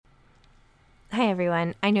Hi,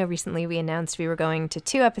 everyone. I know recently we announced we were going to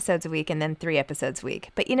 2 episodes a week and then 3 episodes a week.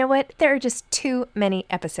 But you know what? There are just too many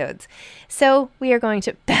episodes. So we are going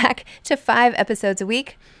back to 5 episodes a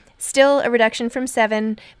week. Still a reduction from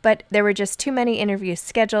 7, but there were just too many interviews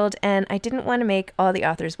scheduled, and I didn't want to make all the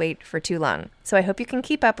authors wait for too long. So I hope you can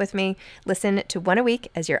keep up with me. Listen to 1 a week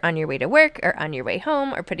as you're on your way to work or on your way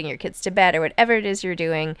home or putting your kids to bed or whatever it is you're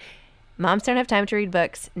doing. Moms Don't Have Time to Read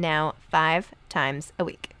Books, now 5 times a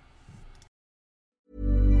week.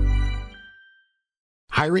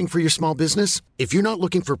 Hiring for your small business? If you're not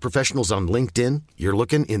looking for professionals on LinkedIn, you're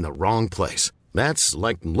looking in the wrong place. That's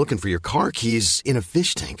like looking for your car keys in a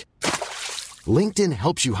fish tank. LinkedIn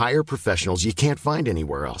helps you hire professionals you can't find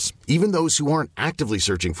anywhere else, even those who aren't actively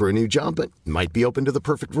searching for a new job but might be open to the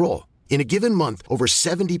perfect role. In a given month, over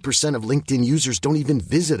 70% of LinkedIn users don't even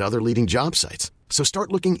visit other leading job sites. So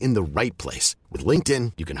start looking in the right place. With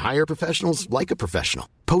LinkedIn, you can hire professionals like a professional.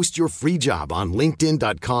 Post your free job on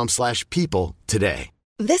linkedin.com/people today.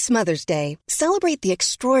 This Mother's Day, celebrate the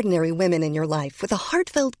extraordinary women in your life with a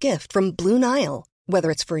heartfelt gift from Blue Nile.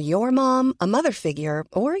 Whether it's for your mom, a mother figure,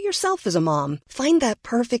 or yourself as a mom, find that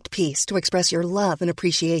perfect piece to express your love and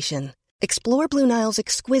appreciation. Explore Blue Nile's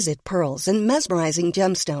exquisite pearls and mesmerizing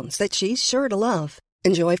gemstones that she's sure to love.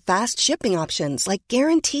 Enjoy fast shipping options like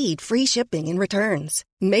guaranteed free shipping and returns.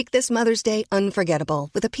 Make this Mother's Day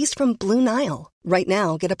unforgettable with a piece from Blue Nile. Right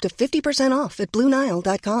now, get up to 50% off at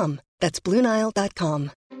BlueNile.com. That's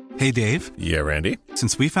BlueNile.com. Hey, Dave. Yeah, Randy.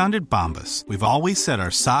 Since we founded Bombas, we've always said our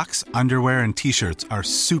socks, underwear, and T-shirts are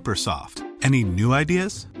super soft. Any new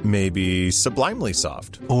ideas? Maybe sublimely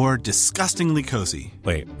soft. Or disgustingly cozy.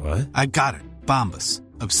 Wait, what? I got it. Bombas.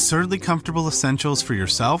 Absurdly comfortable essentials for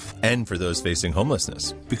yourself and for those facing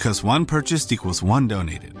homelessness. Because one purchased equals one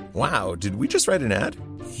donated. Wow, did we just write an ad?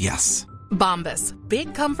 Yes. Bombas.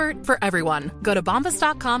 Big comfort for everyone. Go to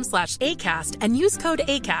bombas.com/ACAST and use code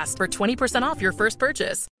ACAST for 20% off your first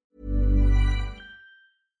purchase.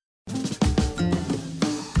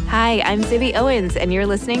 Hi, I'm Zibby Owens, and you're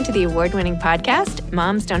listening to the award-winning podcast,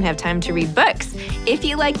 Moms Don't Have Time to Read Books. If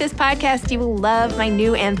you like this podcast, you will love my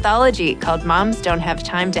new anthology called Moms Don't Have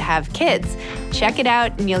Time to Have Kids. Check it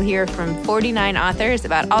out, and you'll hear from 49 authors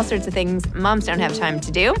about all sorts of things moms don't have time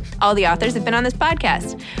to do. All the authors have been on this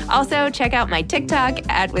podcast. Also, check out my TikTok,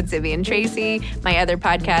 @WithZibbyandTracy, my other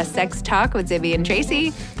podcast, Sex Talk with Zibby and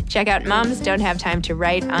Tracy. Check out Moms Don't Have Time to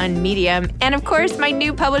Write on Medium. And of course, my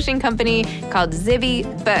new publishing company called Zibby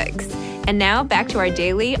Books. And now back to our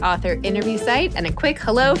daily author interview site and a quick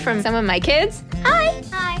hello from some of my kids. Hi.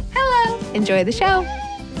 Hi. Hello. Enjoy the show.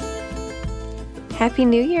 Happy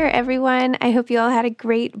New Year, everyone. I hope you all had a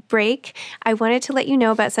great break. I wanted to let you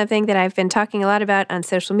know about something that I've been talking a lot about on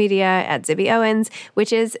social media @Zibby Owens,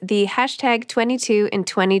 which is the hashtag 22 in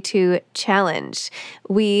 22 challenge.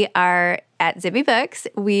 We are at Zibby Books,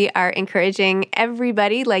 we are encouraging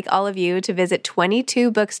everybody, like all of you, to visit 22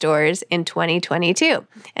 bookstores in 2022.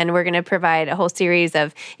 And we're going to provide a whole series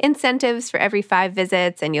of incentives for every 5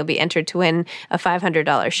 visits, and you'll be entered to win a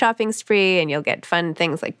 $500 shopping spree, and you'll get fun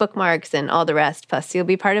things like bookmarks and all the rest. Plus, you'll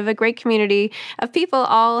be part of a great community of people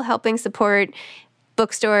all helping support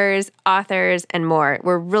bookstores, authors, and more.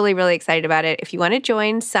 We're really, really excited about it. If you want to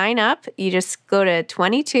join, sign up. You just go to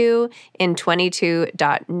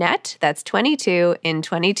 22in22.net. That's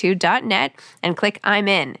 22in22.net and click I'm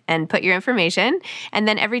in and put your information. And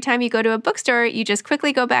then every time you go to a bookstore, you just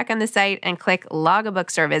quickly go back on the site and click log a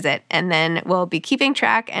bookstore visit. And then we'll be keeping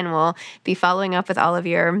track and we'll be following up with all of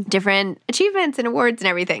your different achievements and awards and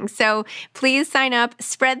everything. So please sign up,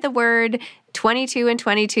 spread the word. 22 in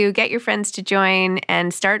 22, get your friends to join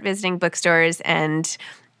and start visiting bookstores, and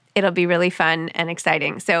it'll be really fun and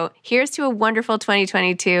exciting. So here's to a wonderful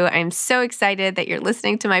 2022. I'm so excited that you're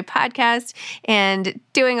listening to my podcast and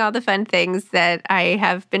doing all the fun things that I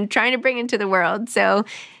have been trying to bring into the world. So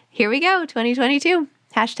here we go, 2022.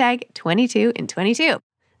 Hashtag 22 in 22.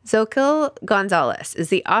 Xochitl Gonzalez is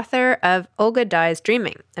the author of OLGA Dies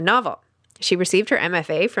Dreaming, a novel. She received her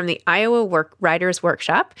MFA from the Iowa Writers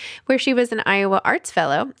Workshop, where she was an Iowa Arts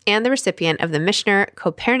Fellow and the recipient of the Michener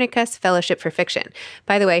Copernicus Fellowship for Fiction.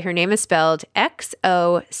 By the way, her name is spelled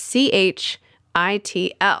Xochitl.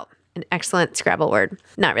 An excellent Scrabble word.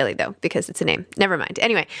 Not really, though, because it's a name. Never mind.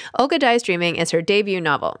 Anyway, OLGA Dies Dreaming is her debut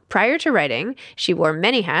novel. Prior to writing, she wore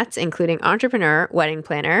many hats, including entrepreneur, wedding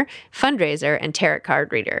planner, fundraiser, and tarot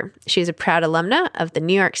card reader. She's a proud alumna of the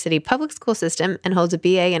New York City public school system and holds a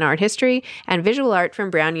BA in art history and visual art from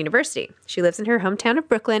Brown University. She lives in her hometown of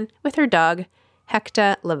Brooklyn with her dog,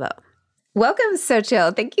 Hector Laveau. Welcome,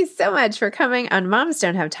 Xochitl. Thank you so much for coming on Moms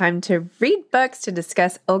Don't Have Time to Read Books to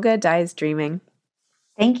discuss OLGA Dies Dreaming.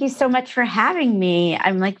 Thank you so much for having me.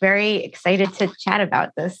 I'm like very excited to chat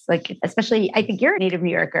about this. Like, especially, I think you're a native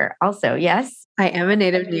New Yorker also. Yes. I am a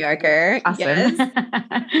native New Yorker. Awesome.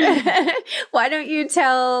 Yes. Why don't you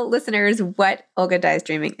tell listeners what Olga Dies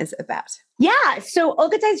Dreaming is about? Yeah. So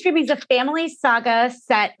Olga Dies Dreaming is a family saga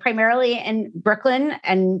set primarily in Brooklyn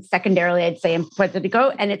and secondarily, I'd say, in Puerto Rico.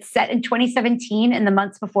 And it's set in 2017 in the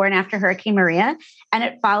months before and after Hurricane Maria. And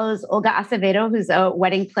it follows Olga Acevedo, who's a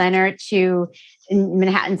wedding planner to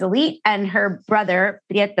Manhattan's elite, and her brother,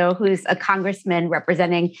 Prieto, who's a congressman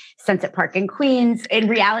representing Sunset Park in Queens. In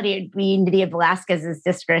reality, it'd be Nydia Velasquez's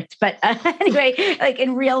district. But anyway, like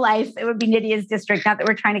in real life, it would be Nydia's district. Not that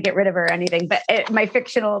we're trying to get rid of her or anything, but my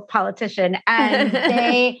fictional politician. And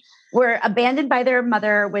they were abandoned by their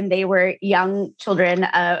mother when they were young children.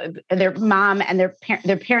 Their mom and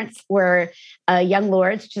their parents were young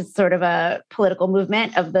lords, which is sort of a political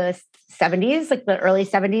movement of the 70s, like the early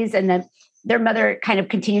 70s. And then their mother kind of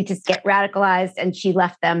continued to get radicalized, and she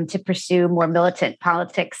left them to pursue more militant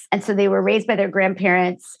politics. And so they were raised by their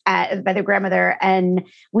grandparents, by their grandmother. And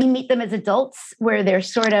we meet them as adults where they're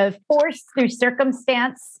sort of forced through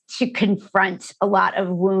circumstance to confront a lot of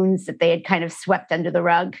wounds that they had kind of swept under the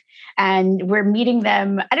rug. And we're meeting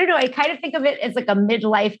them. I don't know. I kind of think of it as like a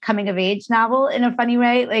midlife coming of age novel in a funny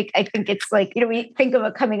way. Like, I think it's like, we think of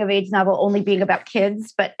a coming of age novel only being about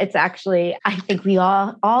kids, but it's actually, I think we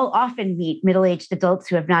all often meet middle-aged adults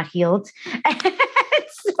who have not healed.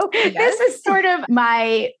 So this is sort of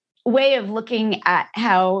my way of looking at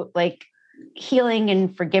how like healing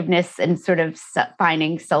and forgiveness and sort of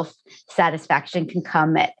finding self-satisfaction can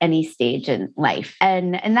come at any stage in life.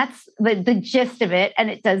 And that's the gist of it. And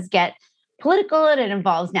it does get political, and it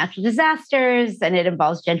involves natural disasters, and it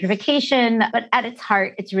involves gentrification. But at its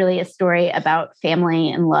heart, it's really a story about family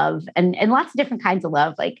and love, and lots of different kinds of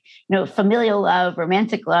love, like, familial love,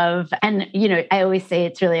 romantic love. And, I always say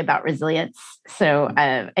it's really about resilience. So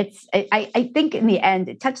I think in the end,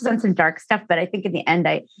 it touches on some dark stuff, but I think in the end,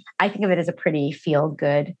 I think of it as a pretty feel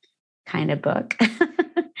good kind of book.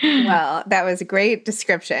 Well, that was a great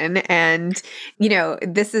description. And,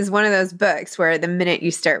 this is one of those books where the minute you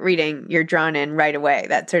start reading, you're drawn in right away.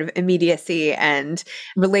 That sort of immediacy and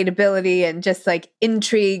relatability and just like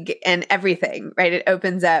intrigue and everything, right? It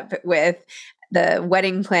opens up with the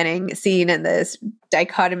wedding planning scene and this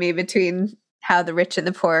dichotomy between how the rich and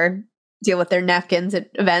the poor deal with their napkins at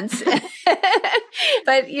events.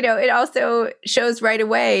 But, it also shows right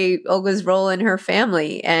away Olga's role in her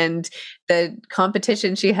family and the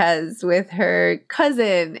competition she has with her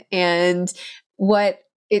cousin, and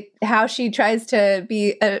how she tries to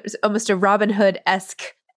be almost a Robin Hood-esque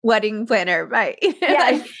wedding planner, right?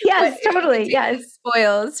 Yes, totally. Yes.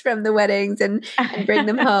 Spoils from the weddings and bring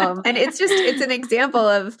them home. And it's an example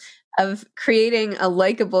of creating a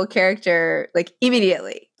likable character like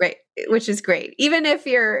immediately, right? Which is great. Even if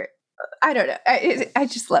you're, I don't know, I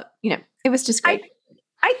just love, it was just great.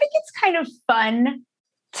 I think it's kind of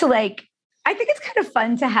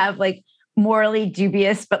fun to have like morally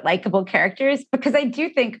dubious but likable characters, because I do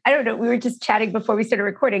think, I don't know, we were just chatting before we started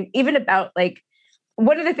recording, even about like,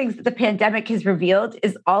 one of the things that the pandemic has revealed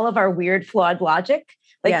is all of our weird, flawed logic.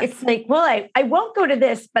 Like, yes. It's like, well, I won't go to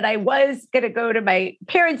this, but I was going to go to my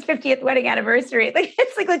parents' 50th wedding anniversary. Like,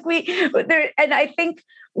 it's and I think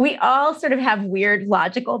we all sort of have weird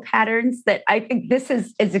logical patterns that I think this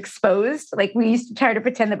is exposed. Like, we used to try to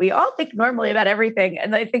pretend that we all think normally about everything.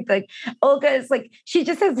 And I think like Olga is like, she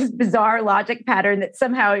just has this bizarre logic pattern that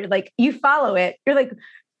somehow you're like, you follow it. You're like,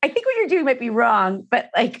 I think what you're doing might be wrong, but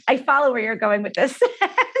like, I follow where you're going with this.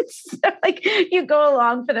 So like, you go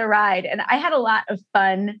along for the ride. And I had a lot of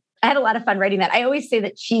fun writing that. I always say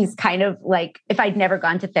that she's kind of like, if I'd never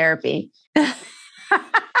gone to therapy.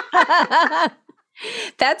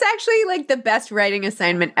 That's actually like the best writing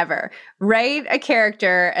assignment ever. Write a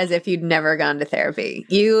character as if you'd never gone to therapy.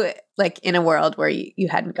 You like in a world where you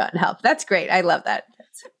hadn't gotten help. That's great. I love that.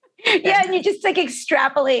 Yeah. And you just like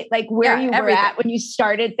extrapolate like where you were at when you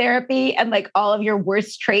started therapy and like all of your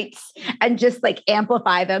worst traits and just like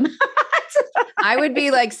amplify them. I would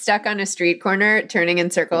be like stuck on a street corner, turning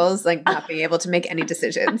in circles, like not being able to make any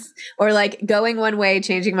decisions, or like going one way,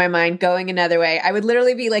 changing my mind, going another way. I would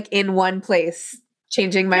literally be like in one place,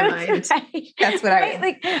 changing my mind. Right. That's what I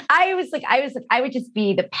would. I would just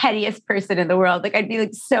be the pettiest person in the world. Like, I'd be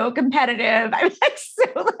like so competitive. I was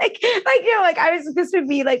like I was supposed to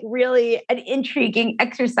be like really an intriguing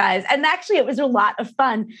exercise. And actually it was a lot of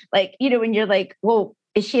fun. Like, when you're like, well,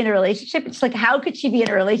 is she in a relationship? It's like, how could she be in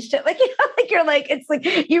a relationship? Like, you're like, it's like,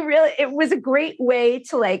 it was a great way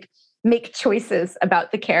to like make choices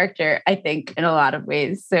about the character, I think, in a lot of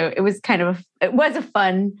ways. So it was a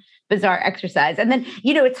fun bizarre exercise. And then,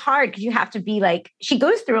 it's hard because you have to be like, she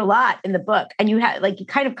goes through a lot in the book, and you have like, you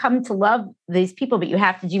kind of come to love these people, but you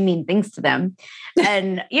have to do mean things to them.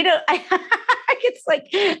 And, it's like,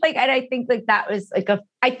 and I think like that was like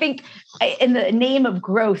I think in the name of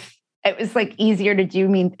growth, it was like easier to do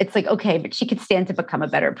it's like, okay, but she could stand to become a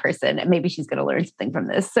better person, and maybe she's going to learn something from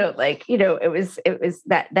this. So like, it was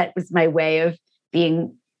that was my way of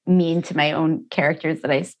being mean to my own characters that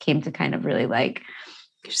I came to kind of really like.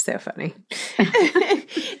 You're so funny.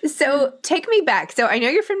 So take me back. So I know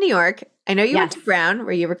you're from New York. I know you went to Brown,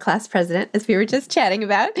 where you were class president, as we were just chatting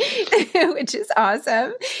about, which is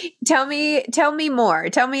awesome. Tell me more.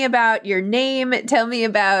 Tell me about your name. Tell me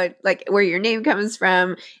about like where your name comes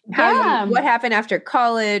from. What happened after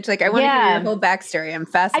college? Like I want to hear your whole backstory. I'm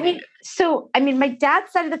fascinated. My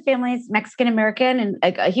dad's side of the family is Mexican American,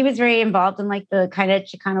 and he was very involved in like the kind of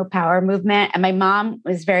Chicano power movement. And my mom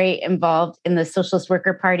was very involved in the Socialist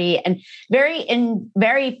Worker Party and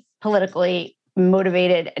very politically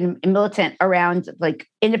motivated and militant around like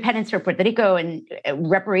independence for Puerto Rico and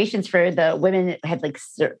reparations for the women that had like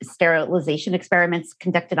sterilization experiments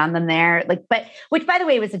conducted on them there. Which by the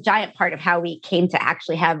way, was a giant part of how we came to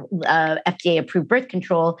actually have FDA approved birth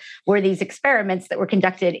control, were these experiments that were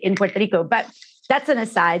conducted in Puerto Rico. But that's an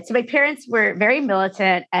aside. So my parents were very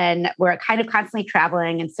militant and were kind of constantly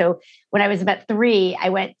traveling. And so when I was about 3, I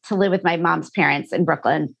went to live with my mom's parents in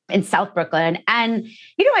Brooklyn, in South Brooklyn. And,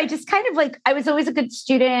 I just kind of like, I was always a good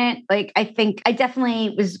student. Like, I think I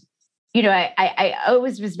definitely was, I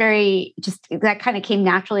always was very, just that kind of came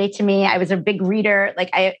naturally to me. I was a big reader. Like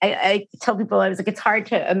I tell people, I was like, it's hard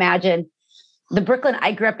to imagine. The Brooklyn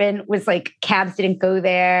I grew up in was like cabs didn't go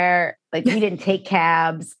there. Like we didn't take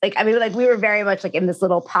cabs. Like, I mean, like we were very much like in this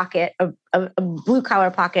little pocket of a blue collar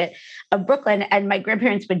pocket of Brooklyn. And my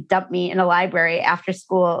grandparents would dump me in a library after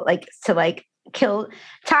school, like to like kill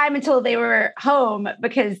time until they were home,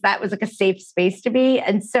 because that was like a safe space to be.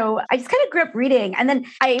 And so I just kind of grew up reading. And then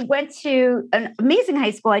I went to an amazing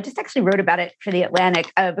high school. I just actually wrote about it for The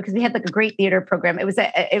Atlantic because we had like a great theater program. It was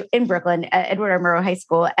in Brooklyn, Edward R. Murrow High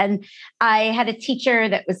School. And I had a teacher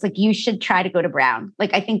that was like, you should try to go to Brown.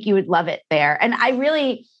 Like, I think you would love it there. And I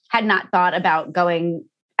really had not thought about going.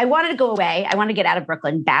 I wanted to go away. I wanted to get out of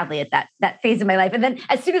Brooklyn badly at that phase of my life. And then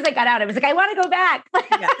as soon as I got out, I was like, I want to go back. But,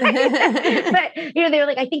 they were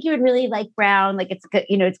like, I think you would really like Brown. Like it's good,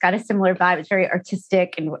 it's got a similar vibe. It's very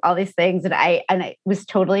artistic and all these things. And it was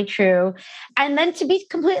totally true. And then to be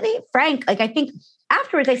completely frank, like I think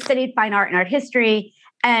afterwards I studied fine art and art history.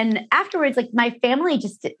 And afterwards, like my family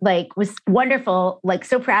just like was wonderful, like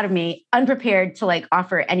so proud of me, unprepared to like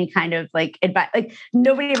offer any kind of like advice. Like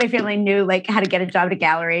nobody in my family knew like how to get a job at a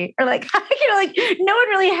gallery or like, like no one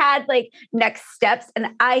really had like next steps. And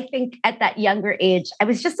I think at that younger age, I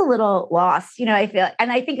was just a little lost, I feel.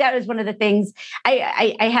 And I think that was one of the things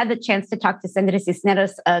I had the chance to talk to Sandra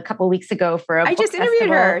Cisneros a couple of weeks ago for a book just interviewed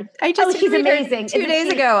festival. her. She's amazing. 2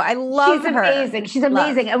 days ago. I love her. She's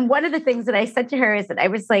amazing. And one of the things that I said to her is that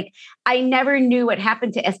I was like, I never knew what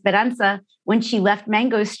happened to Esperanza when she left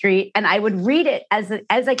Mango Street. And I would read it as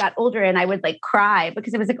I got older, and I would like cry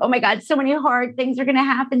because it was like, oh my God, so many hard things are going to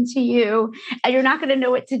happen to you and you're not going to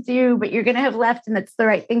know what to do, but you're going to have left. And that's the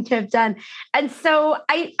right thing to have done. And so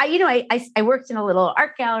I worked in a little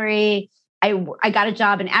art gallery. I got a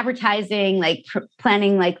job in advertising, like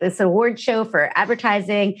planning like this award show for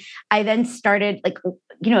advertising. I then started like,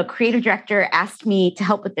 a creative director asked me to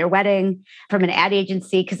help with their wedding from an ad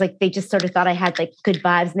agency because like they just sort of thought I had like good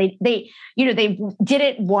vibes. And they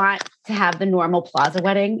didn't want to have the normal plaza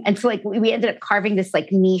wedding. And so like we ended up carving this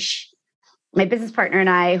like niche. My business partner and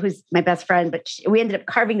I, who's my best friend, but we ended up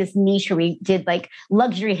carving this niche where we did like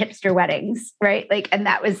luxury hipster weddings, right? Like, and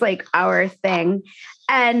that was like our thing.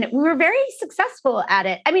 And we were very successful at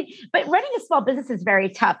it. I mean, but running a small business is very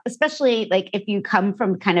tough, especially like if you come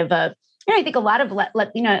from kind of I think a lot of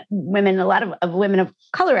Latina women, a lot of women of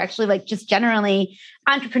color, actually, like just generally,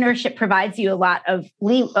 entrepreneurship provides you a lot of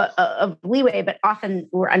leeway, but often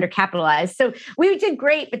we're undercapitalized. So we did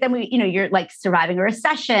great, but then you're like surviving a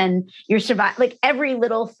recession, you're surviving like every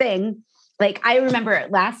little thing. Like I remember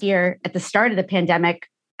last year at the start of the pandemic,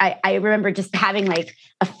 I remember just having like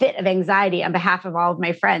a fit of anxiety on behalf of all of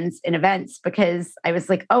my friends in events because I was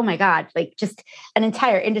like, oh my God, like just an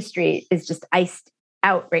entire industry is just iced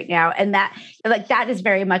out right now. And that is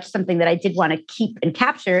very much something that I did want to keep and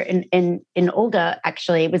capture in OLGA,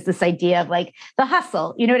 actually, was this idea of like the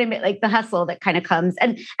hustle, you know what I mean? Like the hustle that kind of comes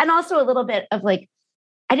and also a little bit of like,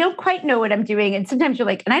 I don't quite know what I'm doing. And sometimes you're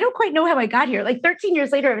like, and I don't quite know how I got here. Like 13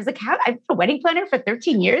 years later, I was like, I've been a wedding planner for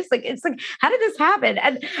 13 years. Like, it's like, how did this happen?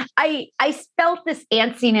 And I felt this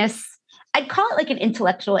antsiness I'd call it like an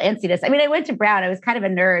intellectual antsiness. I mean, I went to Brown. I was kind of a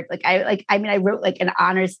nerd. I wrote like an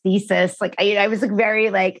honors thesis. I was like very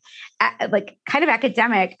like kind of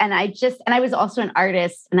academic. And I was also an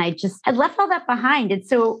artist, and I just had left all that behind. And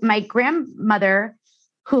so my grandmother,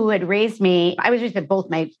 who had raised me, I was raised by both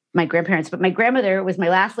my grandparents, but my grandmother was my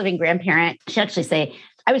last living grandparent. She'd actually say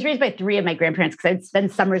I was raised by 3 of my grandparents because I'd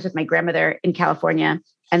spend summers with my grandmother in California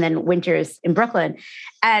and then winters in Brooklyn.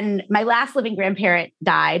 And my last living grandparent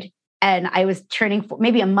died. And I was turning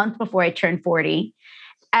maybe a month before I turned 40.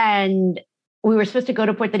 And we were supposed to go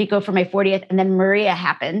to Puerto Rico for my 40th. And then Maria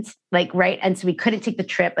happened, like, right. And so we couldn't take the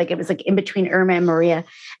trip. Like, it was like in between Irma and Maria.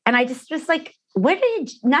 And I just was like,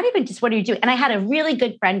 not even just what are you doing? And I had a really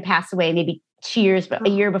good friend pass away, maybe a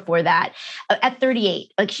year before that, at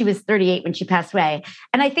 38. Like, she was 38 when she passed away.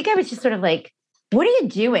 And I think I was just sort of like, what are you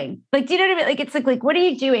doing? Like, do you know what I mean? Like, it's like, what are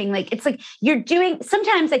you doing? Like, it's like you're doing,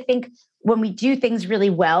 sometimes I think when we do things really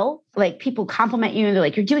well, like people compliment you and they're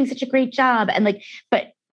like, you're doing such a great job. And like,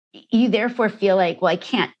 but you therefore feel like, well, I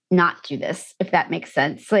can't not do this, if that makes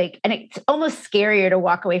sense. Like, and it's almost scarier to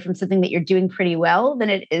walk away from something that you're doing pretty well than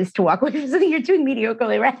it is to walk away from something you're doing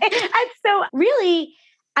mediocrely, right? And so really,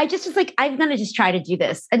 I just was like, I'm going to just try to do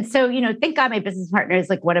this. And so, thank God my business partner is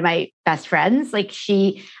like one of my best friends. Like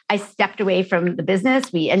I stepped away from the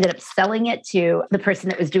business. We ended up selling it to the person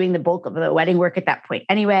that was doing the bulk of the wedding work at that point.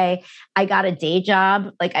 Anyway, I got a day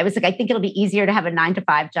job. Like, I was like, I think it'll be easier to have a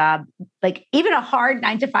 9-to-5 job. Like, even a hard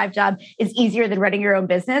 9-to-5 job is easier than running your own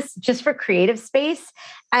business, just for creative space.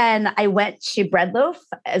 And I went to Breadloaf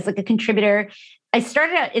as like a contributor. I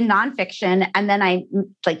started out in nonfiction, and then I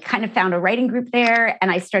like kind of found a writing group there,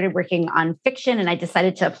 and I started working on fiction, and I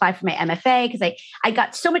decided to apply for my MFA because I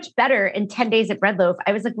got so much better in 10 days at Breadloaf.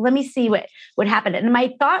 I was like, let me see what happened. And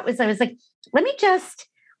my thought was, I was like, let me just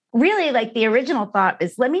really, like, the original thought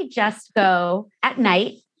is, let me just go at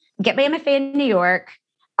night, get my MFA in New York.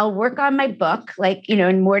 I'll work on my book, like,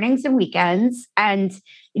 in mornings and weekends, and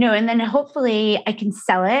then hopefully I can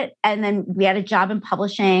sell it. And then we had a job in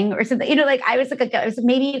publishing or something, like I was like,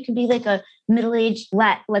 maybe you can be like a middle-aged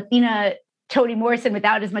Latina Toni Morrison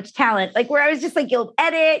without as much talent. Like, where I was just like, you'll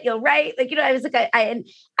edit, you'll write. Like, I was like, and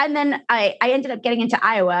then I ended up getting into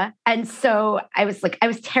Iowa. And so I was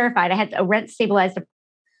terrified. I had a rent stabilized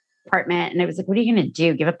apartment. And I was like, what are you going to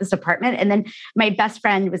do? Give up this apartment? And then my best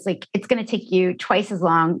friend was like, it's going to take you twice as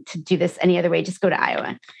long to do this any other way. Just go to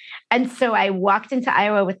Iowa. And so I walked into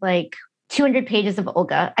Iowa with like 200 pages of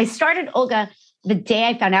OLGA. I started OLGA the day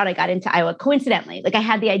I found out I got into Iowa, coincidentally. Like, I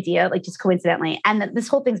had the idea, like, just coincidentally. And this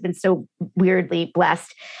whole thing's been so weirdly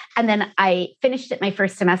blessed. And then I finished it my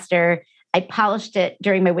first semester. I polished it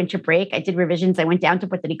during my winter break. I did revisions. I went down to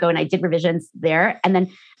Puerto Rico and I did revisions there. And then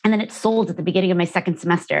it sold at the beginning of my second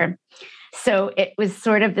semester. So it was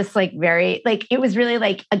sort of this like very, like, it was really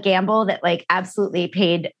like a gamble that like absolutely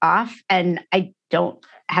paid off. And I don't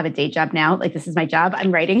have a day job now. Like, this is my job.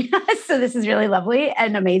 I'm writing. So this is really lovely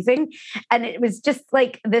and amazing. And it was just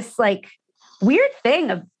like this like weird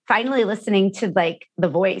thing of finally listening to like the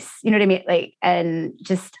voice, you know what I mean? Like, and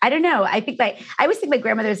just, I don't know. I always think my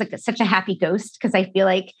grandmother is like such a happy ghost, because I feel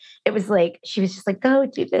like it was like, she was just like, go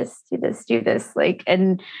do this, do this, do this. Like,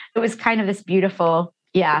 and it was kind of this beautiful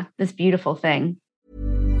thing.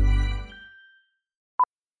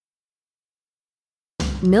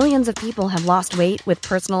 Millions of people have lost weight with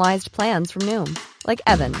personalized plans from Noom. Like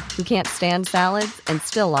Evan, who can't stand salads and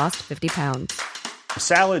still lost 50 pounds.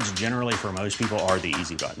 Salads generally for most people are the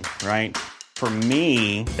easy button, right? For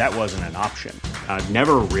me, that wasn't an option. I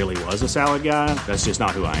never really was a salad guy. That's just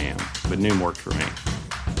not who I am. But Noom worked for me.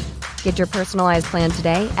 Get your personalized plan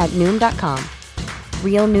today at Noom.com.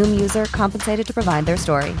 Real Noom user compensated to provide their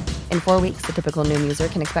story. In 4 weeks, the typical Noom user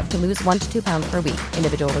can expect to lose 1 to 2 pounds per week.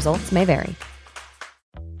 Individual results may vary.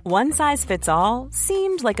 One size fits all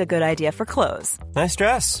seemed like a good idea for clothes. Nice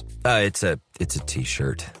dress. It's a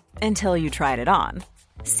t-shirt. Until you tried it on.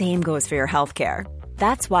 Same goes for your healthcare.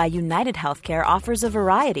 That's why United Healthcare offers a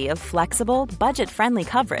variety of flexible, budget-friendly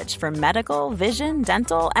coverage for medical, vision,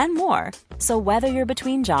 dental, and more. So whether you're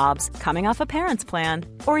between jobs, coming off a parent's plan,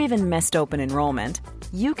 or even missed open enrollment,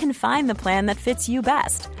 you can find the plan that fits you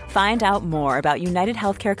best. Find out more about United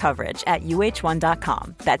Healthcare coverage at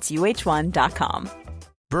uh1.com. That's uh1.com.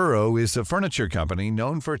 Burrow is a furniture company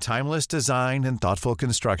known for timeless design and thoughtful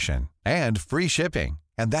construction, and free shipping.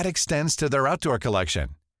 And that extends to their outdoor collection.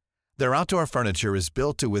 Their outdoor furniture is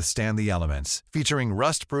built to withstand the elements, featuring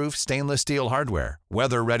rust-proof stainless steel hardware,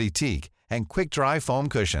 weather-ready teak, and quick-dry foam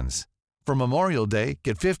cushions. For Memorial Day,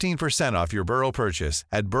 get 15% off your Burrow purchase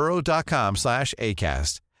at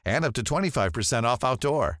burrow.com/ACAST and up to 25% off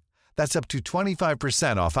outdoor. That's up to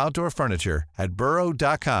 25% off outdoor furniture at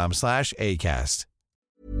burrow.com/ACAST.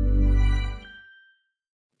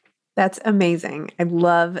 That's amazing. I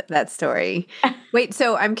love that story. Wait,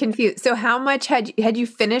 so I'm confused. So how much had you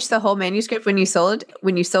finished the whole manuscript when you sold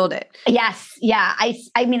it? Yes. Yeah. I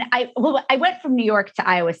went from New York to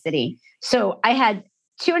Iowa City. So I had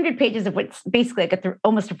 200 pages of what's basically like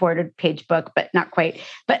almost a 400-page book, but not quite.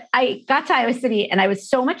 But I got to Iowa City and I was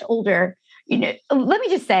so much older. Let me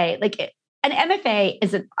just say, like, an MFA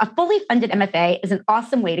a fully funded MFA is an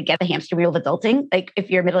awesome way to get the hamster wheel of adulting. Like, if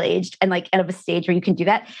you're middle-aged and like of a stage where you can do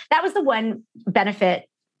that. That was the one benefit.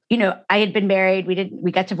 I had been married.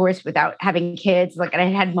 We got divorced without having kids. Like, and I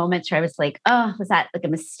had moments where I was like, oh, was that like a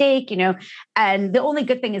mistake? And the only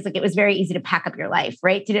good thing is, like, it was very easy to pack up your life.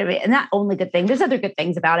 Right. And not only good thing, there's other good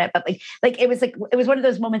things about it, but it was one of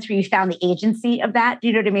those moments where you found the agency of that. Do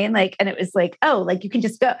you know what I mean? Like, and it was like, oh, like you can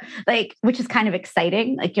just go, like, which is kind of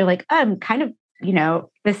exciting. Like, you're like, oh, I'm kind of,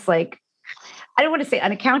 this, like, I don't want to say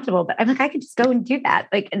unaccountable, but I'm like, I could just go and do that.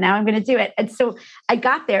 Like, and now I'm going to do it. And so I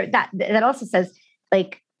got there. That also says,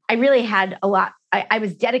 like, I really had a lot. I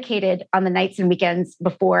was dedicated on the nights and weekends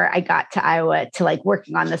before I got to Iowa to like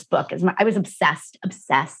working on this book. I was obsessed.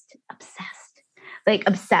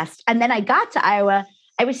 And then I got to Iowa.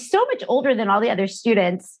 I was so much older than all the other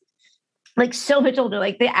students, like so much older.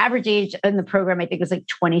 Like, the average age in the program, I think, was like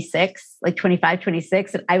 26, like 25,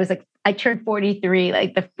 26. And I was like, I turned 43,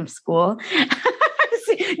 like the of school.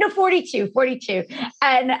 No, 42.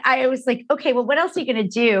 And I was like, okay, well, what else are you going to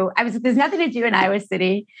do? I was like, there's nothing to do in Iowa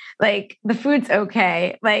City. Like, the food's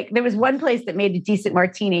okay. Like, there was one place that made a decent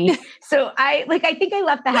martini. So I think I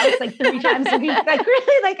left the house like 3 times a week. Like,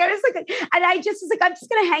 really, like, I was like, and I just was like, I'm just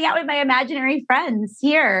going to hang out with my imaginary friends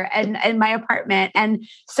here and in my apartment. And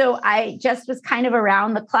so I just was kind of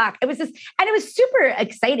around the clock. It was super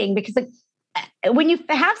exciting because, like, when you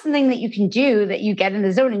have something that you can do, that you get in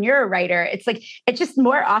the zone and you're a writer, it's like, it's just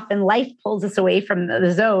more often life pulls us away from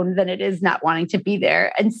the zone than it is not wanting to be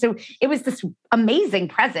there. And so it was this amazing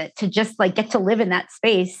present to just like get to live in that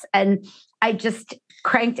space. And I just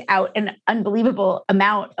cranked out an unbelievable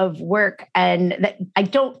amount of work, and that I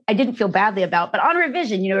didn't feel badly about. But on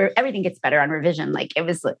revision, everything gets better on revision. Like, it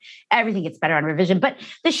was like, everything gets better on revision. But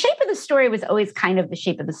the shape of the story was always kind of the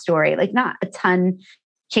shape of the story, like not a ton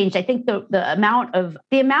changed. I think the amount of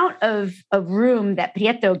room that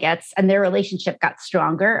Prieto gets and their relationship got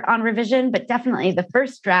stronger on revision, but definitely the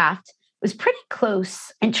first draft was pretty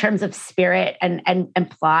close in terms of spirit and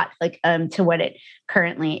plot, like to what it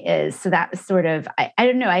currently is. So that was sort of, I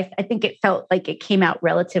don't know, I think it felt like it came out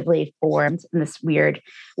relatively formed in this weird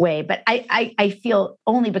way, but I feel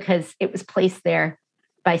only because it was placed there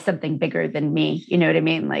by something bigger than me. You know what I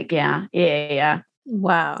mean? Like, yeah.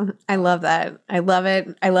 Wow. I love that. I love it.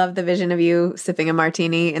 I love the vision of you sipping a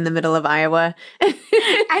martini in the middle of Iowa.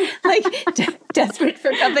 I'm like desperate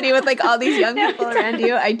for company with like all these young people around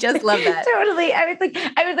you. I just love that. Totally. I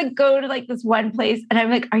would go to like this one place and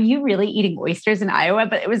I'm like, are you really eating oysters in Iowa?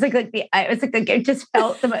 But it was like it just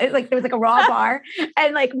felt like there was like a raw bar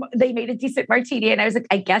and like they made a decent martini. And I was like,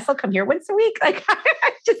 I guess I'll come here once a week. Like,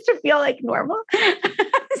 just to feel like normal.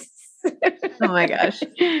 Oh my gosh.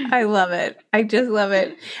 I love it. I just love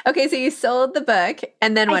it. Okay. So you sold the book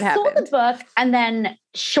and then what happened? I sold the book. And then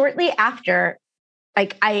shortly after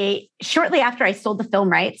I sold the film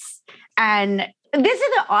rights. And these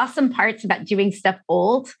are the awesome parts about doing stuff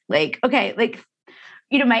old. Like, okay, like,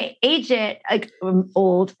 my agent, like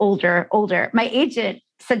older, my agent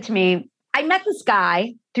said to me, I met this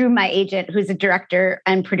guy through my agent, who's a director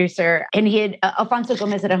and producer, and he had Alfonso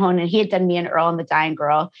Gomez Arajon, and he had done Me and Earl and the Dying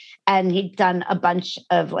Girl, and he'd done a bunch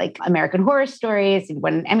of like American Horror Stories. He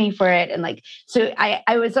won an Emmy for it, and like so,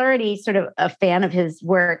 I was already sort of a fan of his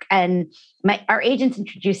work, and our agents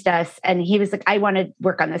introduced us, and he was like, I want to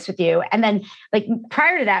work on this with you. And then like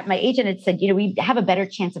prior to that, my agent had said, we have a better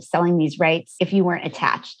chance of selling these rights if you weren't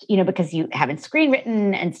attached, because you haven't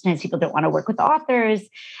screenwritten, and sometimes people don't want to work with authors.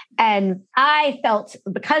 And I felt,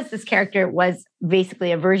 because this character was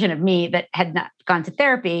basically a version of me that had not gone to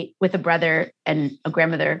therapy with a brother and a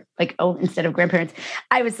grandmother, instead of grandparents,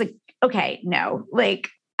 I was like, okay, no,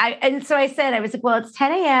 and so I said, I was like, well, it's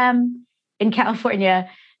 10 a.m. in California.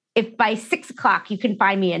 If by 6 o'clock you can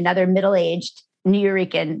find me another middle-aged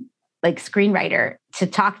Nuyorican screenwriter to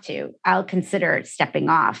talk to, I'll consider stepping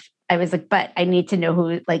off. I was like, but I need to know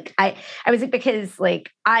who, I was like, because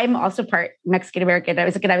I'm also part Mexican American. I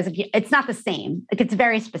was like, it's not the same. It's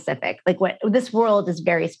very specific. What this world is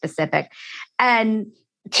very specific. And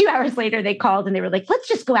 2 hours later they called and they were like, let's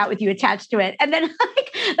just go out with you attached to it. And then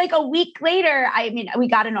like a week later, we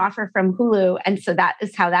got an offer from Hulu. And so that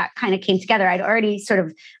is how that kind of came together. I'd already sort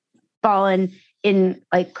of fallen in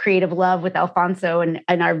like creative love with Alfonso and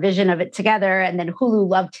our vision of it together. And then Hulu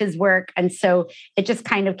loved his work. And so it just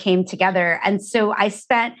kind of came together. And so I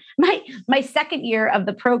spent my second year of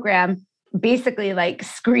the program basically like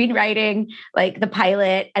screenwriting, like the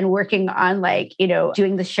pilot and working on like,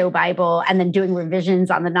 doing the show Bible and then doing revisions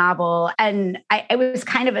on the novel. And it was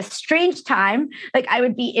kind of a strange time. Like I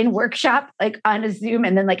would be in workshop, like on a Zoom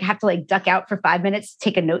and then like have to like duck out for 5 minutes to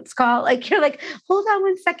take a notes call. Like you're like, hold on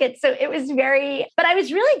 1 second. So it was but I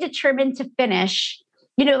was really determined to finish.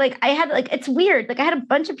 Like I had like, it's weird. Like I had a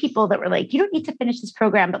bunch of people that were like, you don't need to finish this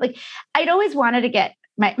program. But like, I'd always wanted to get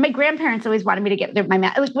my grandparents always wanted me to get my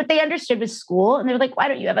math. What they understood was school. And they were like, why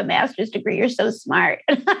don't you have a master's degree? You're so smart.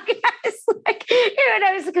 And I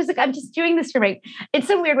was like, I'm just doing this in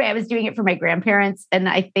some weird way, I was doing it for my grandparents. And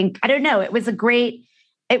I think, I don't know, it's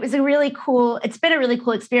been a really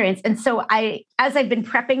cool experience. And so as I've been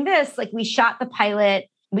prepping this, like we shot the pilot.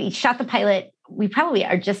 We probably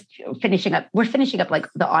are just finishing up. We're finishing up like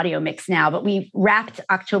the audio mix now, but we wrapped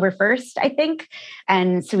October 1st, I think.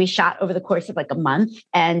 And so we shot over the course of like a month.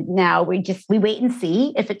 And now we wait and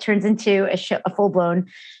see if it turns into a full-blown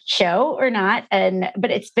show or not. But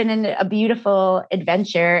it's been a beautiful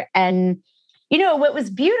adventure. And, what was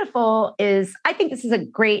beautiful is I think this is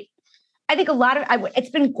it's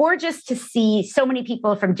been gorgeous to see so many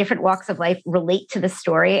people from different walks of life relate to the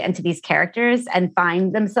story and to these characters and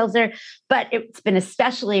find themselves there. But it's been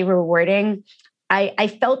especially rewarding. I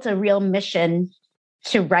felt a real mission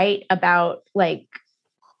to write about like,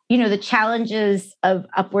 the challenges of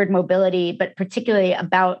upward mobility, but particularly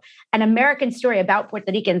about an American story about Puerto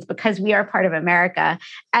Ricans because we are part of America.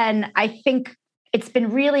 And I think it's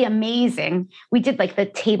been really amazing. We did like the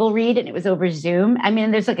table read and it was over Zoom. I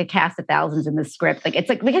mean, there's like a cast of thousands in the script. Like, it's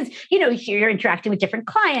like, because, you're interacting with different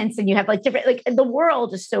clients and you have like different, like the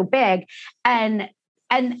world is so big. And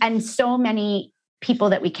so many people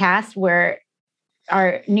that we cast are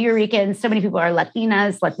New Yorkers. So many people are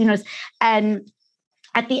Latinos. And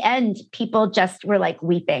at the end, people just were like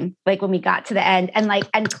weeping, like when we got to the end and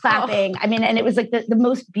clapping. I mean, and it was like the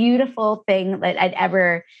most beautiful thing that I'd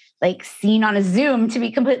ever like seen on a Zoom, to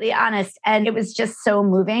be completely honest. And it was just so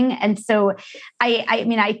moving. And so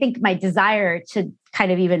I think my desire to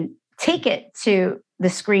kind of even take it to the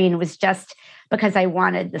screen was just because I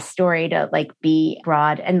wanted the story to like be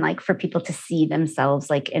broad and like for people to see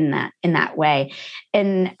themselves like in that way.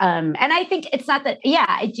 And I think it's not that,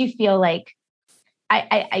 I do feel like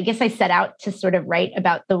I guess I set out to sort of write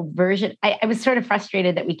about the version. I was sort of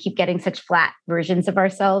frustrated that we keep getting such flat versions of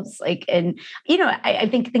ourselves. Like, and, I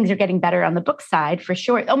think things are getting better on the book side for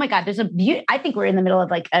sure. Oh my God, I think we're in the middle of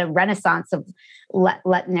like a renaissance of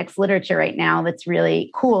Latinx literature right now. That's really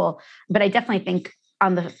cool. But I definitely think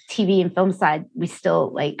on the TV and film side, we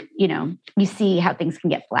still like, you see how things can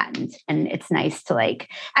get flattened, and it's nice to like,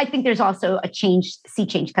 I think there's also a sea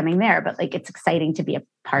change coming there, but like, it's exciting to be a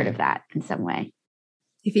part of that in some way.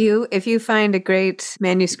 If you find a great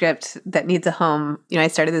manuscript that needs a home, I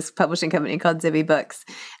started this publishing company called Zibby Books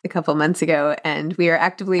a couple months ago, and we are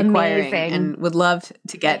actively acquiring and would love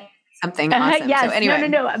to get something awesome. Yes, so anyway,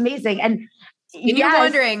 no, amazing. And you're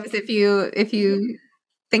wondering if you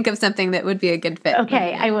think of something that would be a good fit.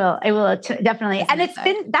 Okay, I will definitely. And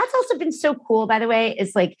that's also been so cool, by the way,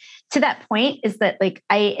 is like to that point is that like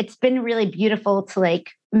it's been really beautiful to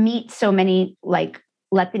like meet so many like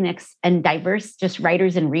Latinx and diverse just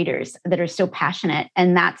writers and readers that are so passionate.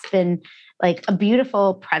 And that's been like a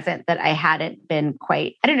beautiful present that I hadn't been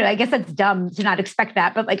quite, I don't know, I guess that's dumb to not expect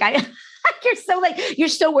that, but like you're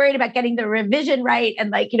so worried about getting the revision right. And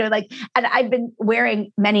like, and I've been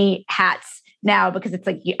wearing many hats now because it's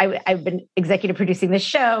like, I've been executive producing the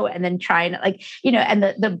show and then trying to like, and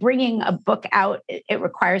the bringing a book out, it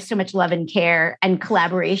requires so much love and care and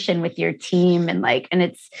collaboration with your team. And like, and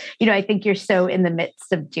it's, I think you're so in the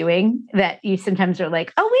midst of doing that you sometimes are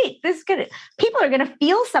like, oh wait, people are going to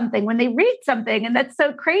feel something when they read something. And that's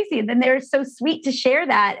so crazy. And then they're so sweet to share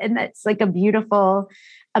that. And that's like a beautiful,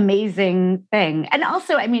 amazing thing. And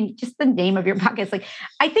also, I mean, just the name of your podcast, like,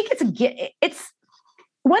 I think it's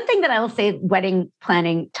one thing that I will say wedding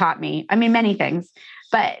planning taught me, I mean, many things,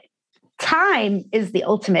 but time is the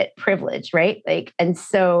ultimate privilege, right? Like, and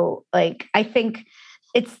so like, I think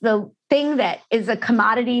it's the thing that is a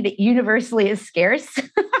commodity that universally is scarce,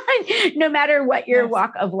 no matter what your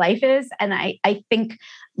walk of life is. And I think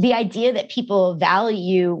the idea that people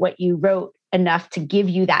value what you wrote enough to give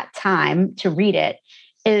you that time to read it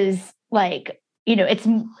is like,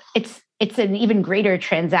 it's an even greater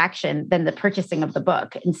transaction than the purchasing of the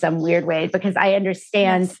book in some weird way, because I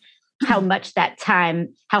understand how much that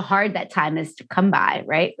time, how hard that time is to come by,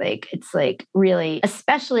 right? Like, it's like really,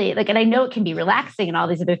 especially like, and I know it can be relaxing and all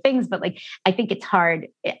these other things, but like, I think it's hard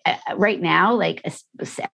right now, like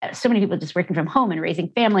so many people just working from home and raising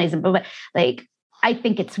families and but like, I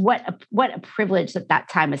think it's what a privilege that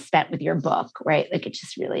time is spent with your book, right? Like, it's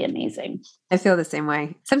just really amazing. I feel the same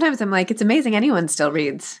way. Sometimes I'm like, it's amazing anyone still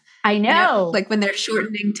reads. I know. You know, like when they're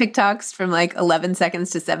shortening TikToks from like 11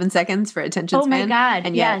 seconds to 7 seconds for attention span. Oh my God,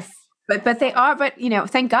 and yet, yes. But they are, but you know,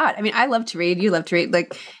 thank God. I mean, I love to read. You love to read.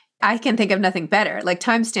 Like, I can think of nothing better. Like,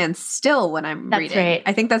 time stands still when I'm reading. Right.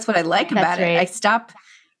 I think that's what I like about it. I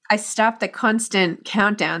stop the constant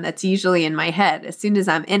countdown that's usually in my head as soon as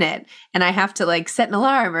I'm in it. And I have to like set an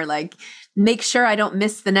alarm or like make sure I don't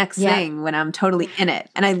miss the next thing when I'm totally in it.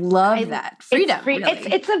 And I love that freedom. Really.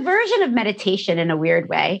 It's a version of meditation in a weird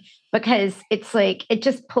way, because it's like, it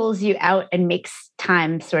just pulls you out and makes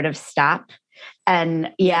time sort of stop.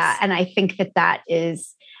 And and I think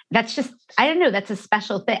that's just, I don't know, that's a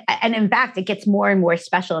special thing. And in fact, it gets more and more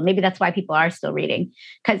special. And maybe that's why people are still reading,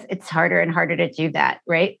 because it's harder and harder to do that,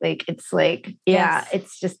 right? Like, it's like,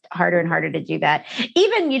 it's just harder and harder to do that.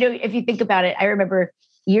 Even, you know, if you think about it, I remember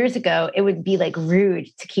years ago, it would be like rude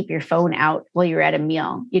to keep your phone out while you were at a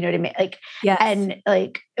meal. You know what I mean? Like, and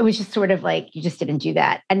like, it was just sort of like, you just didn't do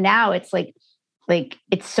that. And now it's like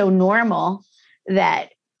it's so normal that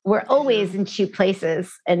we're always in two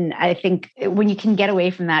places. And I think when you can get away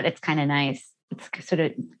from that, it's kind of nice. It's sort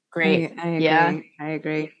of great. I agree. I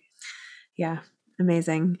agree. Yeah.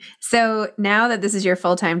 Amazing. So now that this is your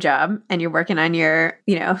full-time job and you're working on your,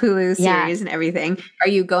 you know, Hulu series and everything, are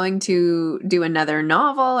you going to do another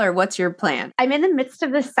novel or what's your plan? I'm in the midst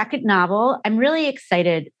of the second novel. I'm really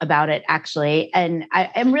excited about it, actually. And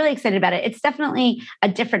I'm really excited about it. It's definitely a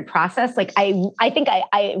different process. Like I think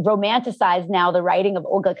I romanticize now the writing of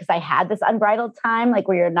Olga because I had this unbridled time, like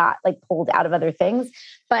where you're not like pulled out of other things,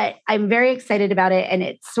 but I'm very excited about it. And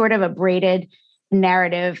it's sort of a braided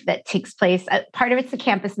narrative that takes place. Part of it's a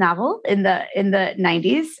campus novel in the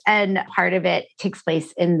 90s, and part of it takes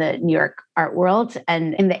place in the New York art world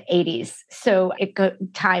and in the 80s. So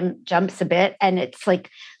time jumps a bit, and it's like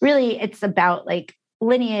really it's about like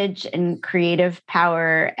lineage and creative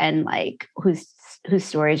power and like whose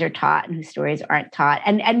stories are taught and whose stories aren't taught,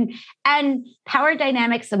 and power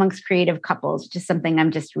dynamics amongst creative couples, which is something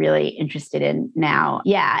I'm just really interested in now.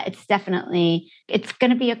 Yeah, it's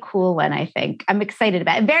going to be a cool one. I think I'm excited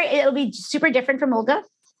about it. It'll be super different from Olga,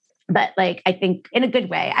 but like, I think in a good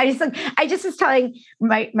way. I just was telling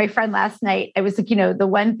my friend last night, I was like, you know, the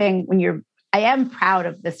one thing I am proud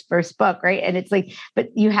of this first book, right? And it's like, but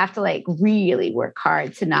you have to like really work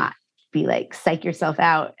hard to not be like psych yourself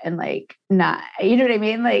out and like not, you know what I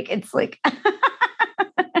mean? Like, it's like,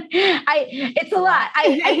 it's a lot.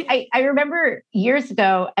 I remember years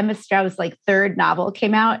ago, Emma Strauss' like third novel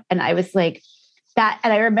came out, and I was like that.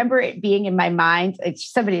 And I remember it being in my mind, like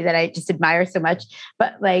somebody that I just admire so much,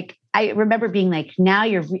 but like, I remember being like, now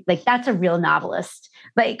you're like, that's a real novelist.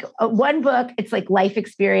 Like one book, it's like life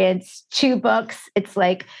experience. 2 books, it's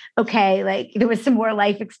like, okay, like there was some more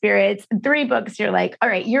life experience. And 3 books, you're like, all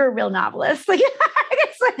right, you're a real novelist. Like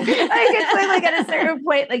it's like at a certain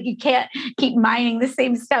point, like you can't keep mining the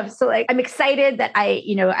same stuff. So like, I'm excited that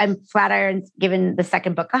I'm Flatiron's given the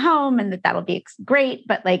second book a home, and that'll be great.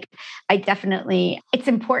 But like, it's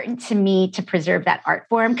important to me to preserve that art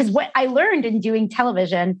form, because what I learned in doing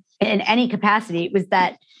television in any capacity was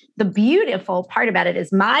that the beautiful part about it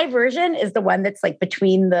is my version is the one that's like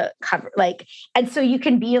between the cover, like, and so you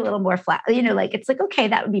can be a little more flat, you know, like, it's like, okay,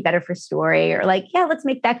 that would be better for story, or like, yeah, let's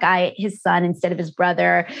make that guy his son instead of his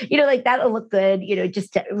brother, you know, like that'll look good, you know,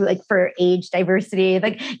 just to, like for age diversity,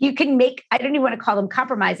 like you can make, I don't even want to call them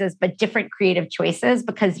compromises, but different creative choices,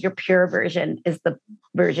 because your pure version is the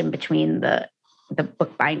version between the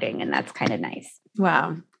book binding. And that's kind of nice.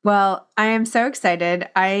 Wow. Well, I am so excited.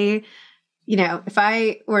 You know, if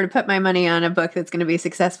I were to put my money on a book that's going to be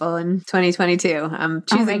successful in 2022, I'm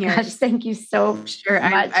choosing yours. Gosh, thank you so much.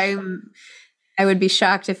 I would be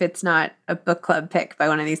shocked if it's not a book club pick by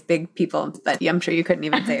one of these big people, but I'm sure you couldn't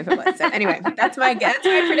even say if it was. So anyway, that's my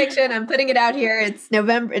prediction. I'm putting it out here. It's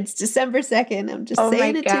December 2nd. I'm just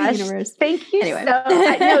saying it to the universe. Thank you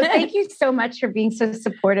thank you so much for being so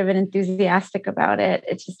supportive and enthusiastic about it.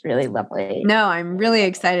 It's just really lovely. No, I'm really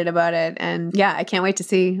excited about it. And yeah, I can't wait to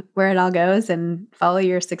see where it all goes and follow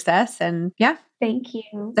your success. And yeah. Thank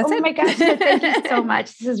you. That's it. My gosh. Thank you so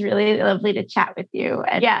much. This is really lovely to chat with you.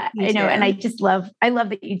 And yeah, I know. And I love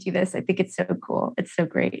that you do this. I think it's so cool. It's so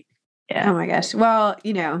great. Oh my gosh. Well,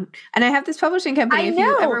 and I have this publishing company. If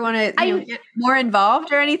you ever want to get more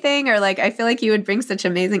involved or anything, or I feel like you would bring such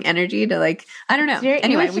amazing energy to I don't know.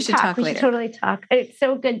 Anyway, we should talk later. We should totally talk. It's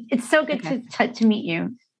so good. It's so good to meet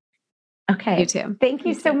you. Okay. You too. Thank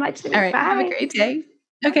you so much. All right. Bye. Have a great day.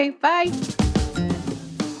 Okay. Bye.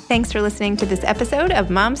 Thanks for listening to this episode of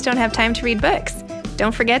Moms Don't Have Time to Read Books.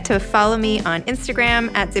 Don't forget to follow me on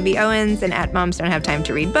Instagram at Zibby Owens and at Moms Don't Have Time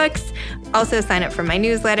to Read Books. Also sign up for my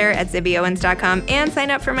newsletter at zibbyowens.com and sign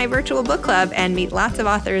up for my virtual book club and meet lots of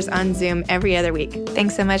authors on Zoom every other week.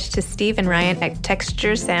 Thanks so much to Steve and Ryan at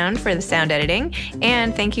Texture Sound for the sound editing.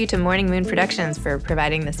 And thank you to Morning Moon Productions for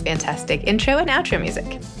providing this fantastic intro and outro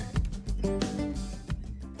music.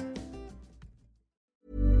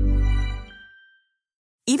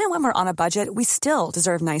 Even when we're on a budget, we still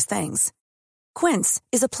deserve nice things. Quince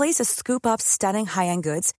is a place to scoop up stunning high-end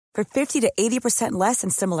goods for 50 to 80% less than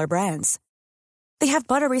similar brands. They have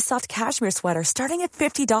buttery soft cashmere sweaters starting at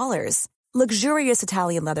 $50, luxurious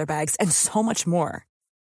Italian leather bags, and so much more.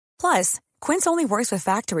 Plus, Quince only works with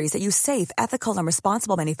factories that use safe, ethical, and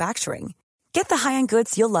responsible manufacturing. Get the high-end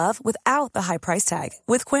goods you'll love without the high price tag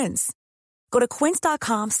with Quince. Go to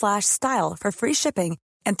quince.com/style for free shipping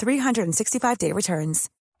and 365-day returns.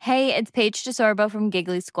 Hey, it's Paige DeSorbo from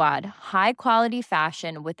Giggly Squad. High quality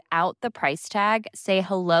fashion without the price tag. Say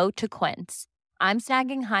hello to Quince. I'm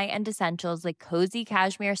snagging high-end essentials like cozy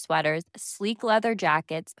cashmere sweaters, sleek leather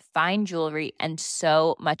jackets, fine jewelry, and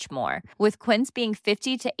so much more. With Quince being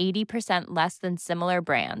 50 to 80% less than similar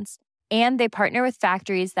brands. And they partner with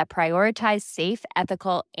factories that prioritize safe,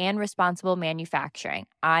 ethical, and responsible manufacturing.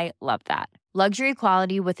 I love that. Luxury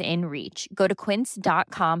quality within reach. Go to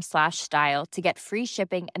quince.com/style to get free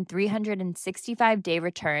shipping and 365-day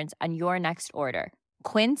returns on your next order.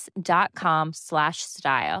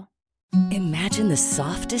 Quince.com/style. Imagine the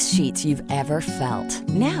softest sheets you've ever felt.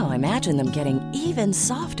 Now imagine them getting even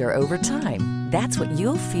softer over time. That's what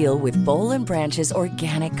you'll feel with Boll & Branch's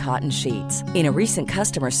organic cotton sheets. In a recent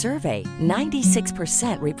customer survey,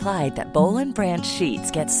 96% replied that Boll & Branch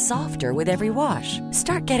sheets get softer with every wash.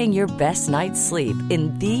 Start getting your best night's sleep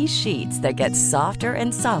in these sheets that get softer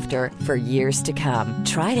and softer for years to come.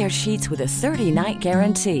 Try their sheets with a 30-night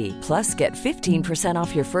guarantee. Plus, get 15%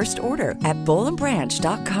 off your first order at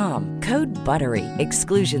bollandbranch.com. Code BUTTERY.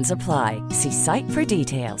 Exclusions apply. See site for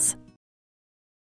details.